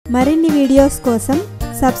మరిన్ని వీడియోస్ కోసం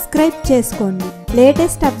సబ్స్క్రైబ్ చేసుకోండి.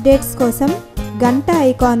 లేటెస్ట్ అప్డేట్స్ కోసం గంట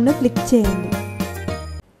ఐకాన్ను క్లిక్ చేయండి.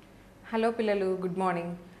 హలో పిల్లలు, గుడ్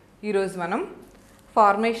మార్నింగ్. ఈరోజు మనం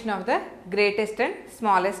formation of the greatest and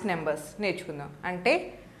smallest numbers నేర్చుకుందాం. అంటే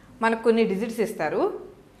మనకు కొన్ని డిజిట్స్ ఇస్తారు,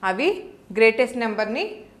 అవి గ్రేటెస్ట్ నెంబర్ని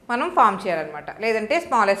మనం ఫామ్ చేయాలన్నమాట. లేదంటే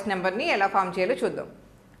స్మాలెస్ట్ నెంబర్ని ఎలా ఫామ్ చేయాలో చూద్దాం.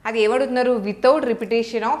 అది ఏమడుగుతున్నారు? Without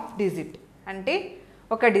repetition of digit. అంటే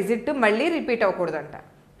ఒక డిజిట్ మళ్ళీ repeat అవ్వకూడదంట.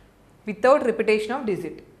 Without repetition of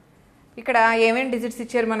digit. ఇక్కడ ఏమేమి డిజిట్స్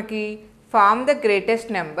ఇచ్చారు మనకి? Form the greatest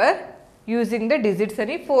number using the digits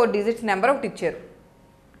అని 4 డిజిట్స్ నెంబర్ ఒకటి ఇచ్చారు.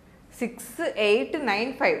 6, 8, 9,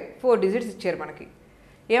 5 4 డిజిట్స్ ఇచ్చారు మనకి.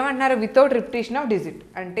 ఏమంటున్నారు? Without repetition of digit.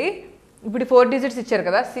 అంటే ఇప్పుడు 4 డిజిట్స్ ఇచ్చారు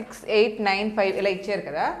కదా, 6, 8, 9, 5 ఇలా ఇచ్చారు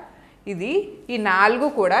కదా. ఇది ఈ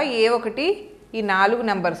 4 కూడా ఈ 4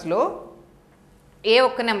 నెంబర్స్లో ఏ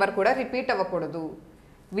ఒక్క నెంబర్ కూడా రిపీట్ అవ్వకూడదు.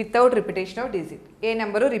 Without repetition of digit. A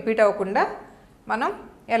number repeat అవ్వకుండా మనం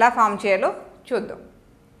ఎలా ఫామ్ చేయాలో చూద్దాం.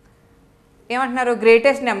 ఏమంటున్నారు?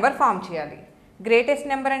 గ్రేటెస్ట్ నెంబర్ ఫామ్ చేయాలి. గ్రేటెస్ట్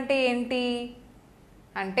నెంబర్ అంటే ఏంటి?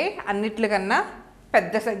 అంటే అన్నిట్లకన్నా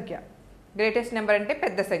పెద్ద సంఖ్య. గ్రేటెస్ట్ నెంబర్ అంటే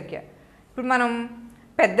పెద్ద సంఖ్య. ఇప్పుడు మనం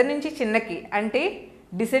పెద్ద నుంచి చిన్నకి అంటే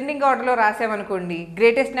డిసెండింగ్ ఆర్డర్లో రాసామనుకోండి,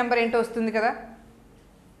 గ్రేటెస్ట్ నెంబర్ ఏంటో వస్తుంది కదా,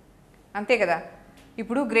 అంతే కదా.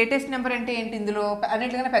 ఇప్పుడు గ్రేటెస్ట్ నెంబర్ అంటే ఏంటి? ఇందులో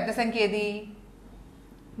అన్నిటికన్నా పెద్ద సంఖ్య ఏది?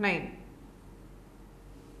 9.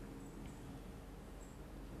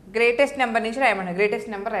 గ్రేటెస్ట్ నెంబర్ నుంచి రాయమన్నారు. గ్రేటెస్ట్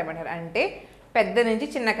నెంబర్ రాయమన్నారు అంటే పెద్ద నుంచి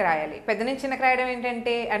చిన్నకి రాయాలి. పెద్ద నుంచి చిన్నకి రాయడం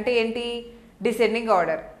అంటే ఏంటి? Descending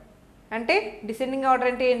order. అంటే డిసెండింగ్ ఆర్డర్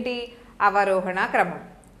అంటే ఏంటి? అవరోహణ క్రమం.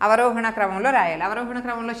 అవరోహణ క్రమంలో రాయాలి. అవరోహణ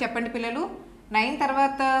క్రమంలో చెప్పండి పిల్లలు. 9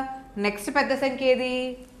 తర్వాత నెక్స్ట్ పెద్ద సంఖ్య ఏది?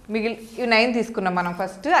 ఇవి 9 తీసుకున్నాం మనం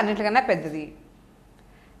ఫస్ట్, అన్నిటికన్నా పెద్దది.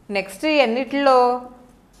 నెక్స్ట్ అన్నిటిలో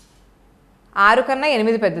 6 కన్నా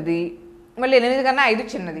 8 పెద్దది, మళ్ళీ 8 కన్నా 5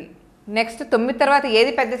 చిన్నది. నెక్స్ట్ 9 తర్వాత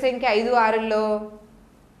ఏది పెద్ద సంఖ్య? 5, 6లో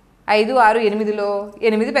 5, 6, 8లో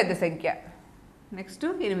 8 పెద్ద సంఖ్య. నెక్స్ట్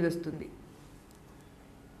 8 వస్తుంది.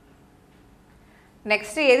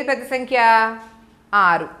 నెక్స్ట్ ఏది పెద్ద సంఖ్య?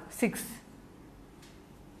 6, 6.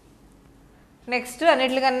 నెక్స్ట్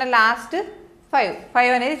అన్నిటికన్నా లాస్ట్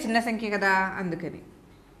 5 అనేది చిన్న సంఖ్య కదా, అందుకని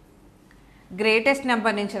గ్రేటెస్ట్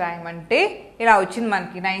నెంబర్ నుంచి రాయమంటే ఇలా వచ్చింది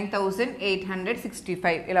మనకి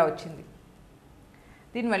 9865 ఇలా వచ్చింది.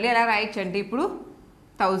 దీన్ని మళ్ళీ ఎలా రాయొచ్చు అంటే ఇప్పుడు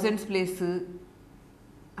thousands place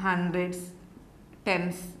hundreds,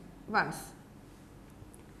 tense, once.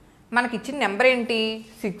 మనకి ఇచ్చిన నెంబర్ ఏంటి?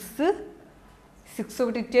 6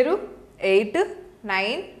 ఒకటి ఇచ్చారు, 8,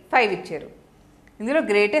 9, 5 ఇచ్చారు. ఇందులో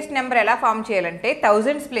గ్రేటెస్ట్ నెంబర్ ఎలా ఫామ్ చేయాలంటే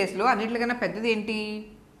థౌజండ్స్ ప్లేస్లో అన్నిటికన్నా పెద్దది ఏంటి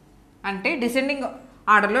అంటే డిసెండింగ్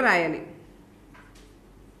ఆర్డర్లో రాయాలి.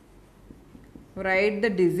 Write the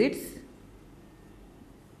digits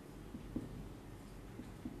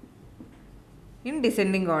in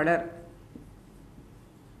descending order.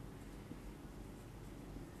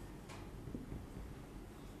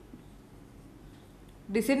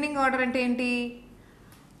 Descending order అంటే ఏంటి?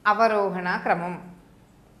 అవరోహణ క్రమం,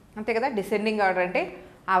 అంతే కదా. డిసెండింగ్ ఆర్డర్ అంటే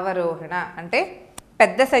అవరోహణ, అంటే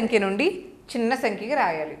పెద్ద సంఖ్య నుండి చిన్న సంఖ్యకి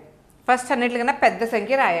రాయాలి. ఫస్ట్ అన్నిటికన్నా పెద్ద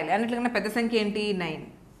సంఖ్య రాయాలి. అన్నిటికన్నా పెద్ద సంఖ్య ఏంటి? 9.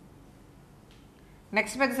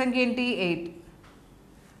 నెక్స్ట్ పెద్ద సంఖ్య ఏంటి? 8.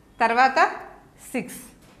 తర్వాత 6.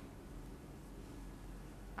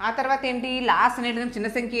 ఆ తర్వాత ఏంటి? లాస్ట్ అనేటువంటి చిన్న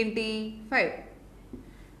సంఖ్య ఏంటి? 5.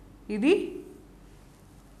 ఇది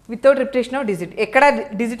వితౌట్ రిపిటేషన్ ఆఫ్ డిజిట్. ఎక్కడ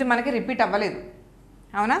డిజిట్ మనకి రిపీట్ అవ్వలేదు,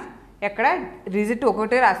 అవునా? ఎక్కడ డిజిట్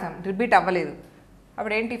ఒకటే రాసాం, రిపీట్ అవ్వలేదు.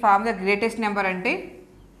 అప్పుడు ఏంటి? ఫార్మ్ ద గ్రేటెస్ట్ నెంబర్ అంటే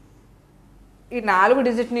ఈ 4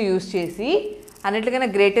 డిజిట్ని యూజ్ చేసి అన్నిటికన్నా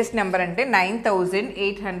గ్రేటెస్ట్ నెంబర్ అంటే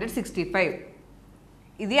 9865.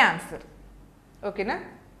 ఇది ఆన్సర్, ఓకేనా?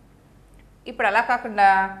 ఇప్పుడు అలా కాకుండా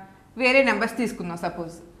వేరే నెంబర్స్ తీసుకుందాం.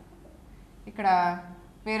 సపోజ్ ఇక్కడ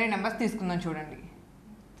వేరే నెంబర్స్ తీసుకుందాం. చూడండి,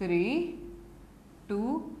 3,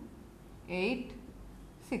 2, 8,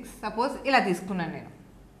 6 సపోజ్ ఇలా తీసుకున్నాను నేను.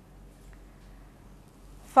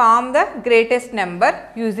 Form the greatest number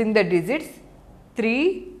using the digits 3,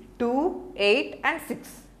 2, 8 and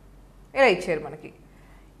 6 ఇలా ఇచ్చారు మనకి.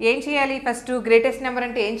 ఏం చేయాలి? ఫస్ట్ గ్రేటెస్ట్ నెంబర్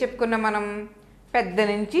అంటే ఏం చెప్పుకున్నాం మనం? పెద్ద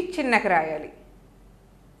నుంచి చిన్నకి రాయాలి.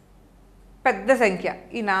 పెద్ద సంఖ్య,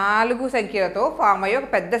 ఈ 4 సంఖ్యలతో ఫామ్ అయ్యే ఒక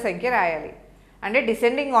పెద్ద సంఖ్య రాయాలి. అంటే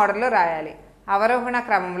డిసెండింగ్ ఆర్డర్లో రాయాలి, అవరోహణ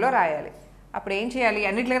క్రమంలో రాయాలి. అప్పుడు ఏం చేయాలి?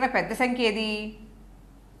 అన్నిటికన్నా పెద్ద సంఖ్య ఏది?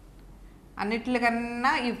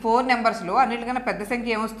 అన్నిటికన్నా ఈ 4 నెంబర్స్లో అన్నిటికన్నా పెద్ద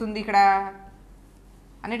సంఖ్య ఏమొస్తుంది? ఇక్కడ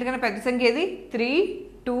అన్నిటికన్నా పెద్ద సంఖ్య ఏది? 3,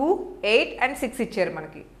 2, 8 and 6 ఇచ్చారు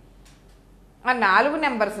మనకి. ఆ 4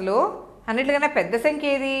 నెంబర్స్లో అన్నిటికన్నా పెద్ద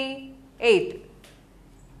సంఖ్య ఏది? 8.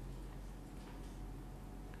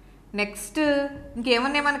 నెక్స్ట్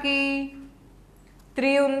ఇంకేమున్నాయి మనకి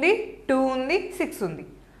 3 ఉంది, 2 ఉంది, 6 ఉంది.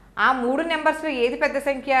 ఆ 3 నెంబర్స్లో ఏది పెద్ద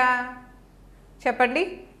సంఖ్య చెప్పండి?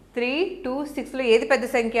 3, 2, 6లో ఏది పెద్ద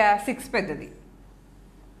సంఖ్య? 6 పెద్దది.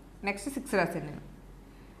 నెక్స్ట్ 6 రాశాను నేను.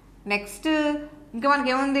 నెక్స్ట్ ఇంకా మనకి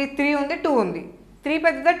ఏముంది? 3 ఉంది, 2 ఉంది. 3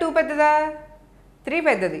 పెద్దదా, 2 పెద్దదా? 3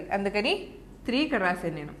 పెద్దది, అందుకని 3 ఇక్కడ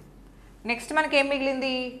రాశాను నేను. నెక్స్ట్ మనకి ఏం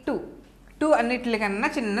మిగిలింది? 2. 2 అన్నిటికన్నా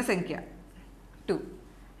చిన్న సంఖ్య 2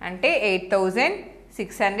 అంటే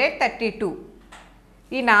 8632.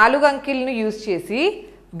 ఈ 4 అంకెలను యూజ్ చేసి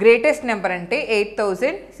గ్రేటెస్ట్ నెంబర్ అంటే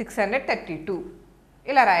 8632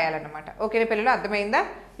 ఇలా రాయాలన్నమాట. ఓకేనా పిల్లలు, అర్థమైందా?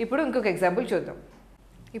 ఇప్పుడు ఇంకొక ఎగ్జాంపుల్ చూద్దాం.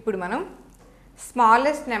 ఇప్పుడు మనం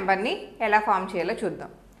స్మాలెస్ట్ నెంబర్ని ఎలా ఫామ్ చేయాలో చూద్దాం.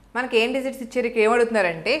 మనకి ఏం డిజిట్స్ ఇచ్చారు? ఇక్కడ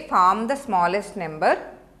ఏమడుగుతున్నారంటే form the smallest number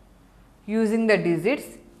using the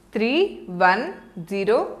digits 3, 1,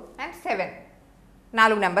 0 and 7.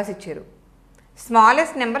 4 numbers ఇచ్చారు.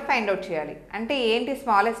 స్మాలెస్ట్ నెంబర్ ఫైండ్ అవుట్ చేయాలి. అంటే ఏంటి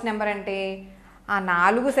స్మాలెస్ట్ నెంబర్ అంటే? ఆ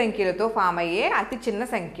 4 సంఖ్యలతో ఫామ్ అయ్యే అతి చిన్న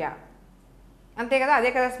సంఖ్య, అంతే కదా? అదే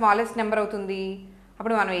కదా స్మాలెస్ట్ నెంబర్ అవుతుంది.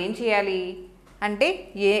 అప్పుడు మనం ఏం చేయాలి అంటే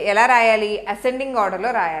ఎలా రాయాలి? అసెండింగ్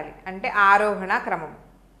ఆర్డర్లో రాయాలి, అంటే ఆరోహణ క్రమం,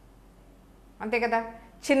 అంతే కదా?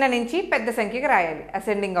 చిన్న నుంచి పెద్ద సంఖ్యకి రాయాలి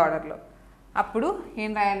అసెండింగ్ ఆర్డర్లో. అప్పుడు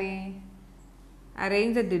ఏం రాయాలి?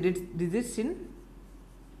 Arrange the digits in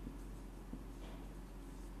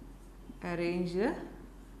arrange the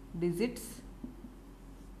digits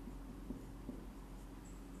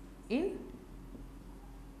in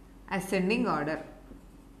ascending order.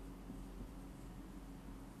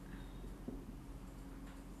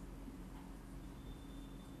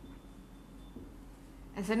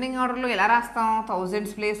 Ascending ఆర్డర్లో ఎలా రాస్తాం?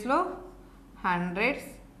 థౌజండ్స్ ప్లేస్లో హండ్రెడ్స్,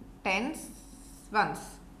 టెన్స్, వన్స్.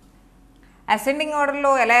 అసెండింగ్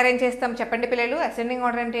ఆర్డర్లో ఎలా అరేంజ్ చేస్తాం చెప్పండి పిల్లలు? అసెండింగ్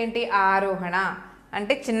ఆర్డర్ అంటే ఏంటి? ఆరోహణ,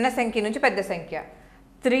 అంటే చిన్న సంఖ్య నుంచి పెద్ద సంఖ్య.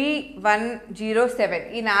 3, 1, 0, 7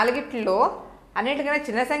 ఈ 4ట్లో అన్నిటికన్నా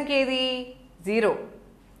చిన్న సంఖ్య ఏది? 0.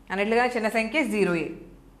 అన్నిటికన్నా చిన్న సంఖ్య 0.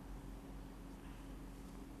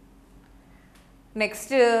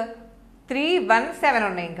 నెక్స్ట్ 3, 1, 7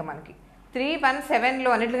 ఉన్నాయి ఇంకా మనకి. 3, 1, 7లో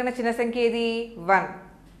అన్నిటికన్నా చిన్న సంఖ్య ఏది? 1.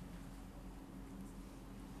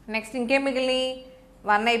 నెక్స్ట్ ఇంకేం మిగిలి?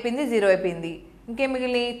 1 అయిపోయింది, 0 అయిపోయింది. ఇంకేం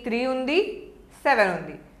మిగిలి? 3 ఉంది, 7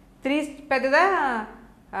 ఉంది. 3 పెద్దదా,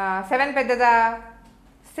 7 పెద్దదా?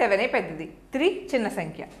 7 పెద్దది. 3 చిన్న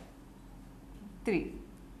సంఖ్య 3.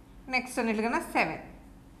 నెక్స్ట్ అన్నిటికన్నా 7.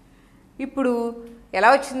 ఇప్పుడు ఎలా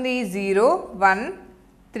వచ్చింది? 0, 1,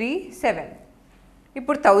 3, 7.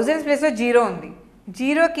 ఇప్పుడు థౌజండ్స్ ప్లేస్లో 0 ఉంది.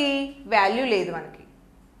 0కి వాల్యూ లేదు మనకి.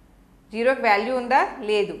 0కి వాల్యూ ఉందా?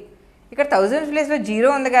 లేదు. ఇక్కడ థౌజండ్స్ ప్లేస్లో 0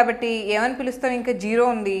 ఉంది కాబట్టి ఏమని పిలుస్తాం? ఇంకా 0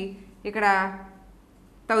 ఉంది ఇక్కడ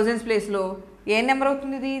థౌజండ్స్ ప్లేస్లో. ఏ నెంబర్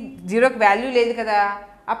అవుతుంది ఇది? 0కి వాల్యూ లేదు కదా.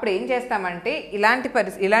 అప్పుడు ఏం చేస్తామంటే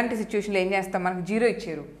ఇలాంటి సిచ్యువేషన్లో ఏం చేస్తాం? మనకు 0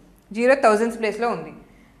 ఇచ్చారు, 0 థౌజండ్స్ ప్లేస్లో ఉంది.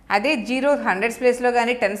 అదే 0 హండ్రెడ్స్ ప్లేస్లో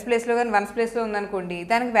కానీ, టెన్స్ ప్లేస్లో కానీ, వన్స్ ప్లేస్లో ఉందనుకోండి,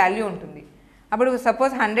 దానికి వాల్యూ ఉంటుంది. అప్పుడు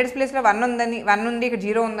సపోజ్ హండ్రెడ్స్ ప్లేస్లో 1 ఉంది, ఇక్కడ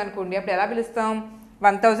 0 ఉందనుకోండి, అప్పుడు ఎలా పిలుస్తాం?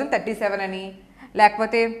 1037 అని.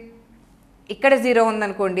 లేకపోతే ఇక్కడ 0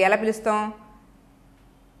 ఉందనుకోండి, ఎలా పిలుస్తాం?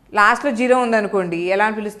 లాస్ట్లో 0 ఉందనుకోండి, ఎలా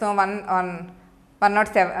పిలుస్తాం?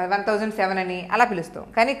 1007 అని అలా పిలుస్తాం.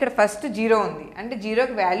 కానీ ఇక్కడ ఫస్ట్ 0 ఉంది, అంటే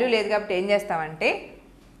 0కి వాల్యూ లేదు కాబట్టి ఏం చేస్తామంటే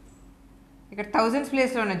ఇక్కడ థౌజండ్స్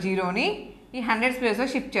ప్లేస్లో ఉన్న 0ని ఈ హండ్రెడ్స్ ప్లేస్లో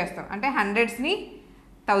షిఫ్ట్ చేస్తాం. అంటే హండ్రెడ్స్ని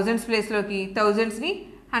థౌజండ్స్ ప్లేస్లోకి, థౌజండ్స్ని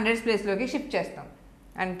హండ్రెడ్స్ ప్లేస్లోకి షిఫ్ట్ చేస్తాం.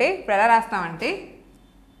 అంటే ఇప్పుడు ఎలా రాస్తామంటే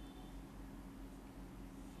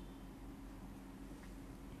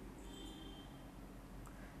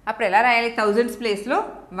అప్పుడు ఎలా రాయాలి? థౌజండ్స్ ప్లేస్లో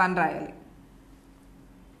 1 రాయాలి.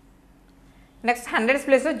 నెక్స్ట్ హండ్రెడ్స్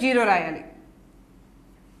ప్లేస్లో 0 రాయాలి.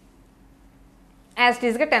 యాజ్ ఇట్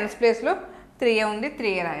ఈస్గా టెన్స్ ప్లేస్లో 3 ఉంది,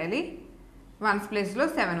 3 రాయాలి. వన్స్ ప్లేస్లో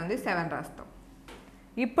 7 ఉంది, 7 రాస్తాం.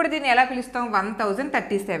 ఇప్పుడు దీన్ని ఎలా పిలుస్తాం?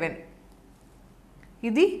 1037.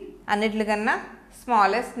 ఇది అన్నిటికన్నా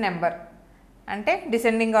స్మాలెస్ట్ నెంబర్, అంటే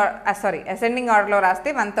అసెండింగ్ ఆర్డర్లో రాస్తే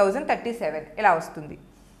 1037 ఇలా వస్తుంది.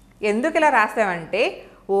 ఎందుకు ఇలా రాస్తామంటే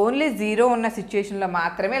ఓన్లీ 0 ఉన్న సిచ్యుయేషన్లో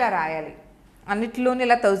మాత్రమే ఇలా రాయాలి. అన్నిటిలోని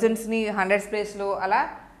ఇలా థౌజండ్స్ని హండ్రెడ్స్ ప్లేస్లో అలా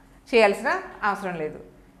చేయాల్సిన అవసరం లేదు.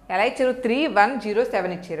 ఎలా ఇచ్చారు? 3, 1, 0,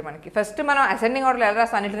 7 ఇచ్చారు మనకి. ఫస్ట్ మనం అసెండింగ్ ఆర్డర్లో ఎలా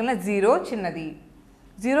రాస్తాం? అన్నిటికన్నా 0 చిన్నది.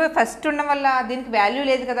 0 ఫస్ట్ ఉండడం వల్ల దీనికి వాల్యూ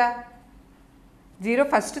లేదు కదా. 0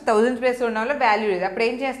 ఫస్ట్ థౌజండ్స్ ప్లేస్లో ఉండడం వల్ల వాల్యూ లేదు. అప్పుడు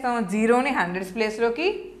ఏం చేస్తాం? 0ని హండ్రెడ్స్ ప్లేస్లోకి,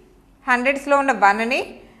 హండ్రెడ్స్లో ఉన్న 1ని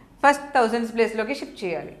ఫస్ట్ థౌజండ్స్ ప్లేస్లోకి షిఫ్ట్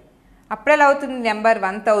చేయాలి. అప్పుడు ఎలా అవుతుంది? నెంబర్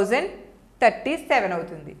 1037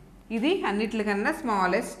 అవుతుంది. ఇది అన్నిటికన్నా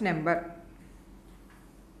స్మాలెస్ట్ నెంబర్.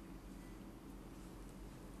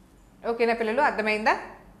 ఓకేనా పిల్లలు, అర్థమైందా?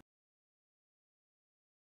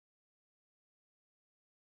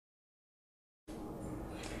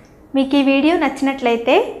 మీకు ఈ వీడియో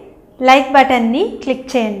నచ్చినట్లయితే లైక్ బటన్ని క్లిక్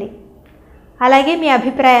చేయండి. అలాగే మీ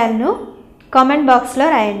అభిప్రాయాలను కామెంట్ బాక్స్లో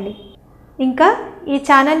రాయండి. ఇంకా ఈ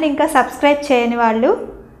ఛానల్ని ఇంకా సబ్స్క్రైబ్ చేయని వాళ్ళు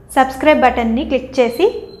సబ్స్క్రైబ్ బటన్ని క్లిక్ చేసి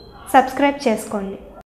సబ్స్క్రైబ్ చేసుకోండి.